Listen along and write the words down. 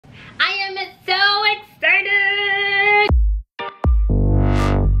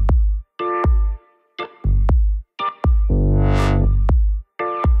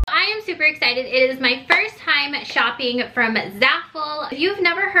It is my first time shopping from Zaful. If you've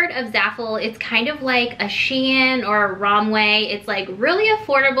never heard of Zaful, it's kind of like a Shein or a Romwe. It's like really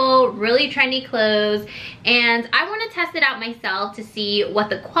affordable, really trendy clothes, and I want to test it out myself to see what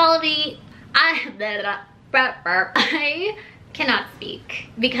the quality. I cannot speak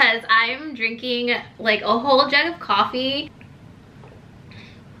because I'm drinking like a whole jug of coffee.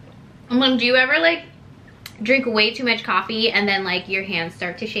 Do you ever like drink way too much coffee and then like your hands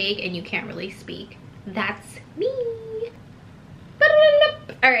start to shake and you can't really speak? That's me.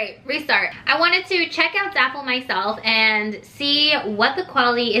 All right, restart. I wanted to check out Zaful myself and see what the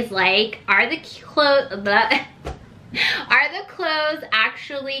quality is like. Are the clothes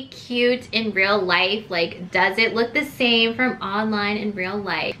actually cute in real life? Like, does it look the same from online in real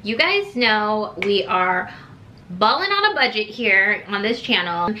life? You guys know we are balling on a budget here on this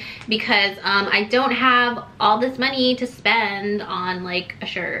channel because I don't have all this money to spend on like a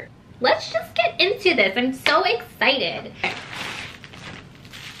shirt. Let's just get into this. I'm so excited.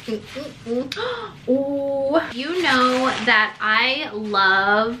 Ooh, you know that I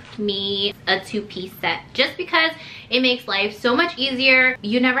love me a two-piece set just because it makes life so much easier.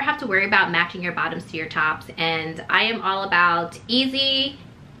 You never have to worry about matching your bottoms to your tops, and I am all about easy,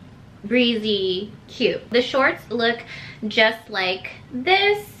 breezy, cute. The shorts look just like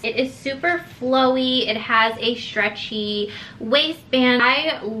this. It is super flowy. It has a stretchy waistband.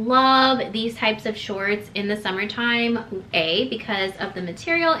 I love these types of shorts in the summertime. A, because of the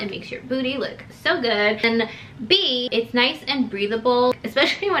material, it makes your booty look so good, and B, it's nice and breathable,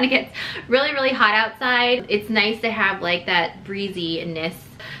 especially when it gets really, really hot outside. It's nice to have like that breeziness.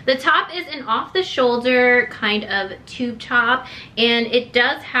 The top is an off the shoulder kind of tube top, and it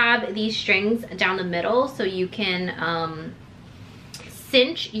does have these strings down the middle so you can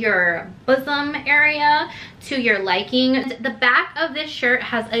cinch your bosom area to your liking. The back of this shirt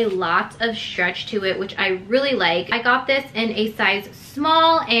has a lot of stretch to it, which I really like. I got this in a size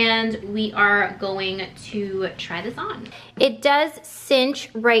small, and we are going to try this on. It does cinch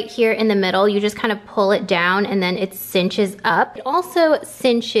right here in the middle. You just kind of pull it down and then it cinches up. It also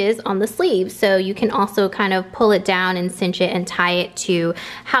cinches on the sleeve, so you can also kind of pull it down and cinch it and tie it to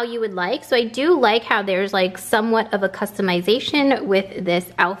how you would like. So I do like how there's like somewhat of a customization with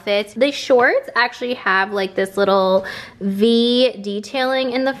this outfit. The shorts actually have like this little V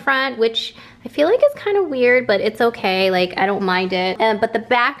detailing in the front, which I feel like it's kind of weird, but it's okay. Like, I don't mind it. But the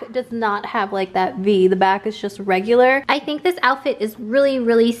back does not have like that V. The back is just regular. I think this outfit is really,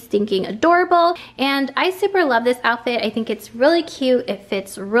 really stinking adorable, and I super love this outfit. I think it's really cute. It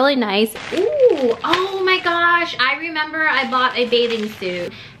fits really nice. Ooh, oh my gosh. I remember I bought a bathing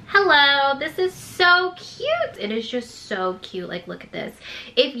suit. Hello, this is so cute. It is just so cute. Like, look at this.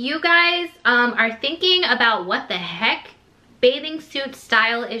 If you guys are thinking about what the heck bathing suit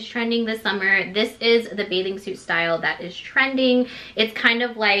style is trending this summer, this is the bathing suit style that is trending. It's kind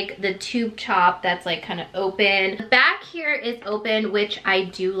of like the tube top that's like kind of open. The back here is open, which I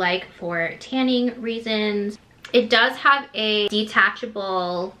do like for tanning reasons. It does have a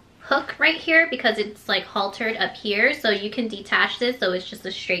detachable hook right here because it's like haltered up here, so you can detach this so it's just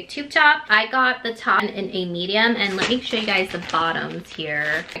a straight tube top. I got the top in a medium, and let me show you guys the bottoms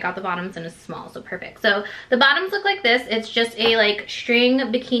here. I got the bottoms in a small, so perfect. So the bottoms look like this. It's just a like string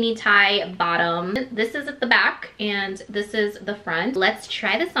bikini tie bottom. This is at the back and this is the front. Let's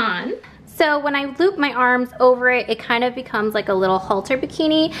try this on. So when I loop my arms over it, it kind of becomes like a little halter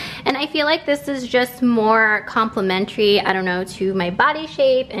bikini, and I feel like this is just more complimentary, I don't know, to my body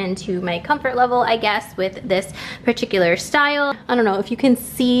shape and to my comfort level, I guess, with this particular style. I don't know if you can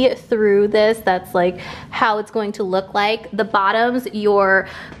see through this. That's like how it's going to look like. The bottoms, your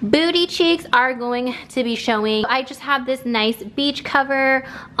booty cheeks are going to be showing. I just have this nice beach cover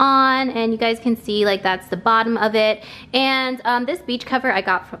on, and you guys can see like that's the bottom of it. And this beach cover I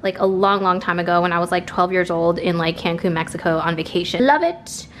got from like a long time ago when I was like 12 years old in like Cancun, Mexico on vacation. Love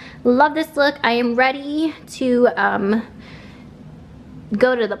it. Love this look. I am ready to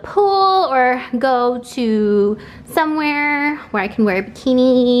go to the pool or go to somewhere where I can wear a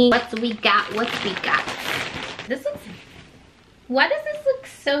bikini. What's we got? What's we got? This looks, why does this look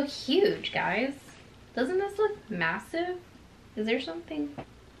so huge, guys? Doesn't this look massive? Is there something?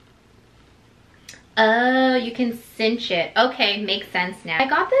 Oh, you can cinch it. Okay, makes sense now. I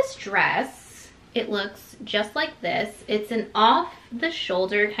got this dress. It looks just like this. It's an off the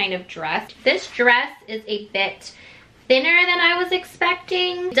shoulder kind of dress. This dress is a bit thinner than I was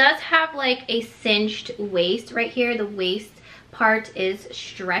expecting. It does have like a cinched waist right here. The waist part is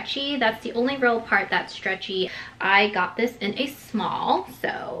stretchy. That's the only real part that's stretchy. I got this in a small,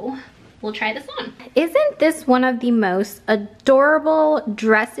 so we'll try this on. Isn't this one of the most adorable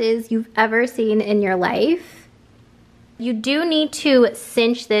dresses you've ever seen in your life? You do need to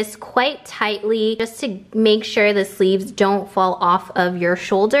cinch this quite tightly just to make sure the sleeves don't fall off of your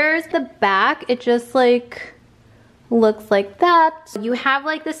shoulders. The back, it just like looks like that. You have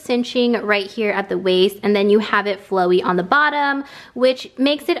like the cinching right here at the waist, and then you have it flowy on the bottom, which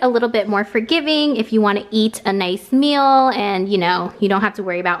makes it a little bit more forgiving if you want to eat a nice meal and you know, you don't have to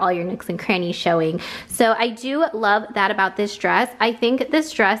worry about all your nooks and crannies showing. So I do love that about this dress. I think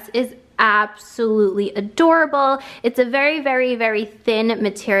this dress is absolutely adorable. It's a very, very, very thin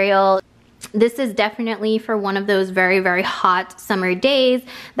material. This is definitely for one of those very, very hot summer days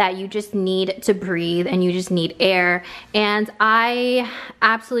that you just need to breathe and you just need air. And I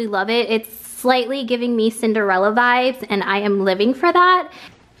absolutely love it. It's slightly giving me Cinderella vibes, and I am living for that.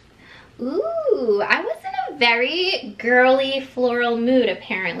 Ooh, I was in a very girly floral mood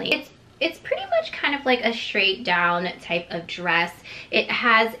apparently. It's pretty much kind of like a straight down type of dress. It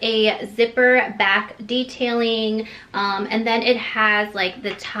has a zipper back detailing, and then it has like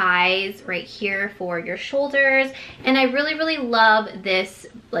the ties right here for your shoulders. And I really, really love this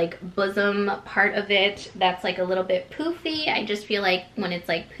like bosom part of it that's like a little bit poofy. I just feel like when it's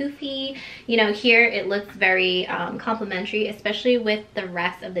like poofy, you know, here it looks very complimentary, especially with the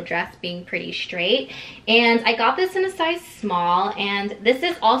rest of the dress being pretty straight. And I got this in a size small, and this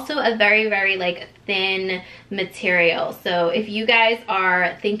is also a very, very like thin material. So if you guys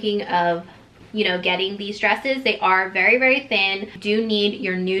are thinking of, you know, getting these dresses, they are very, very thin. You do need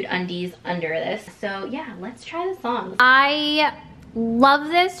your nude undies under this. So yeah, let's try this on. I love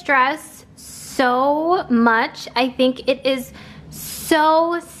this dress so much. I think it is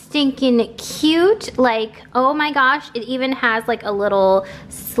so stinking cute. Like, oh my gosh, it even has like a little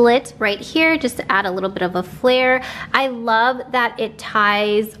slit right here just to add a little bit of a flare. I love that it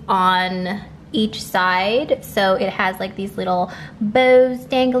ties on each side, so it has like these little bows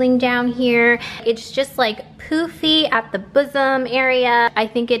dangling down here. It's just like poofy at the bosom area. I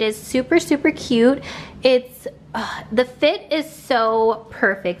think it is super, super cute. It's the fit is so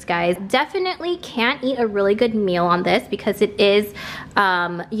perfect, guys. Definitely can't eat a really good meal on this because it is,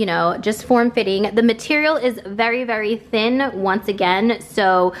 you know, just form-fitting. The material is very, very thin once again.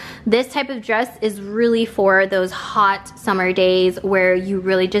 So this type of dress is really for those hot summer days where you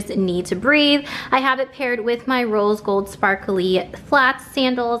really just need to breathe. I have it paired with my rose gold sparkly flat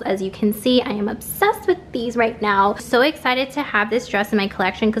sandals. As you can see, I am obsessed with these right now. So excited to have this dress in my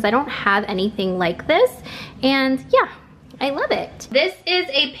collection because I don't have anything like this. And yeah, I love it. This is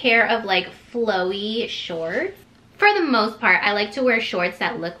a pair of like flowy shorts. For the most part, I like to wear shorts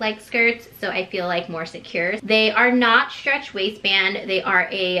that look like skirts, so I feel like more secure. They are not stretch waistband. They are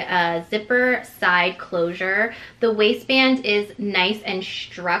a zipper side closure. The waistband is nice and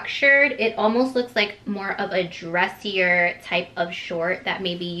structured. It almost looks like more of a dressier type of short that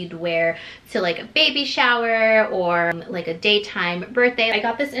maybe you'd wear to like a baby shower or like a daytime birthday. I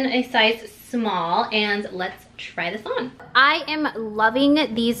got this in a size small, and let's try this on. I am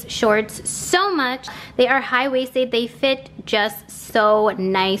loving these shorts so much. They are high-waisted. They fit just so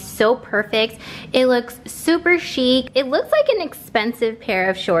nice, so perfect. It looks super chic. It looks like an expensive pair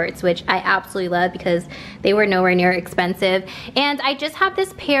of shorts, which I absolutely love because they were nowhere near expensive. And I just have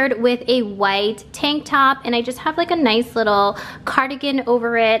this paired with a white tank top, and I just have like a nice little cardigan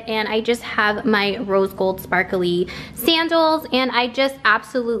over it, and I just have my rose gold sparkly sandals, and I just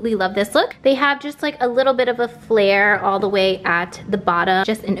absolutely love this look. They have just like a little bit of a flare all the way at the bottom.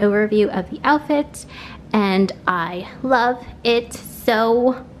 Just an overview of the outfit, and I love it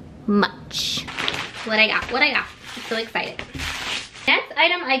so much. What I got, I'm so excited. Next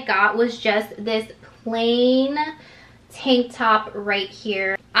item I got was just this plain tank top right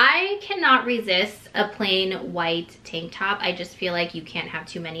here. I cannot resist a plain white tank top. I just feel like you can't have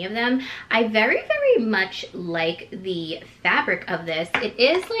too many of them. I very, very much like the fabric of this. It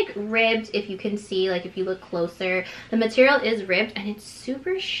is like ribbed, if you can see, like if you look closer, the material is ribbed and it's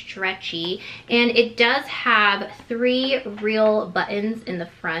super stretchy, and it does have 3 real buttons in the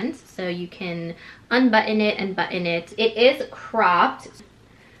front, so you can unbutton it and button it. It is cropped.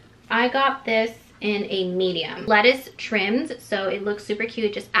 I got this in a medium. Lettuce trimmed, so it looks super cute.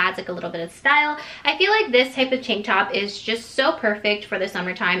 It just adds like a little bit of style. I feel like this type of tank top is just so perfect for the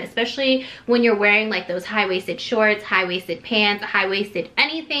summertime, especially when you're wearing like those high-waisted shorts, high-waisted pants, high-waisted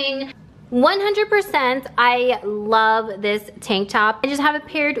anything. 100% I love this tank top. I just have it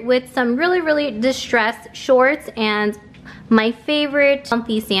paired with some really, really distressed shorts and my favorite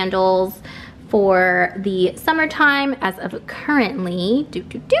comfy sandals for the summertime as of currently.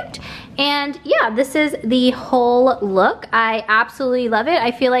 And yeah, this is the whole look. I absolutely love it.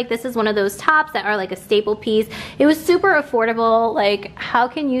 I feel like this is one of those tops that are like a staple piece. It was super affordable. Like, how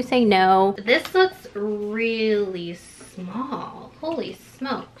can you say no? This looks really small. Holy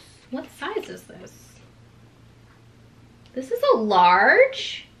smokes. What size is this? This is a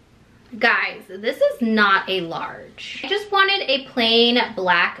large. Guys, this is not a large. I just wanted a plain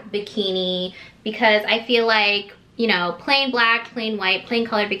black bikini because I feel like, you know, plain black, plain white, plain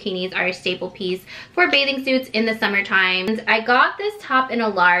colored bikinis are a staple piece for bathing suits in the summertime. And I got this top in a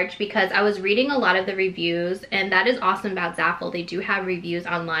large because I was reading a lot of the reviews, and that is awesome about Zaful. They do have reviews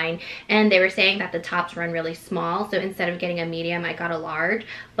online, and they were saying that the tops run really small. So instead of getting a medium, I got a large,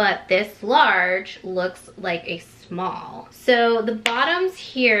 but this large looks like a small. So the bottoms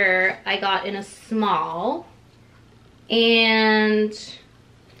here I got in a small, and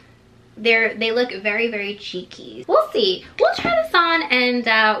they look very, very cheeky. We'll see. We'll try this on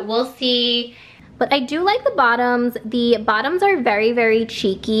and we'll see. But I do like the bottoms. The bottoms are very, very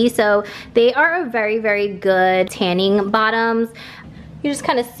cheeky, so they are a very, very good tanning bottoms. You just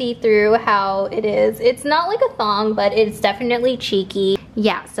kind of see through how it is. It's not like a thong, but it's definitely cheeky.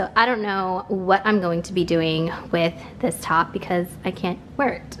 Yeah, so I don't know what I'm going to be doing with this top because I can't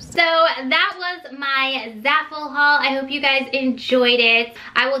wear it. So that was my Zaful haul. I hope you guys enjoyed it.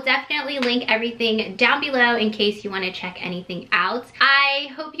 I will definitely link everything down below in case you want to check anything out. I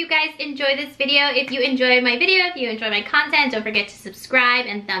hope you guys enjoy this video. If you enjoyed my video, if you enjoy my content, don't forget to subscribe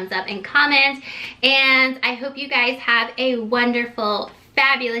and thumbs up and comment. And I hope you guys have a wonderful,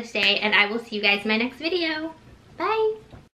 fabulous day, and I will see you guys in my next video. Bye.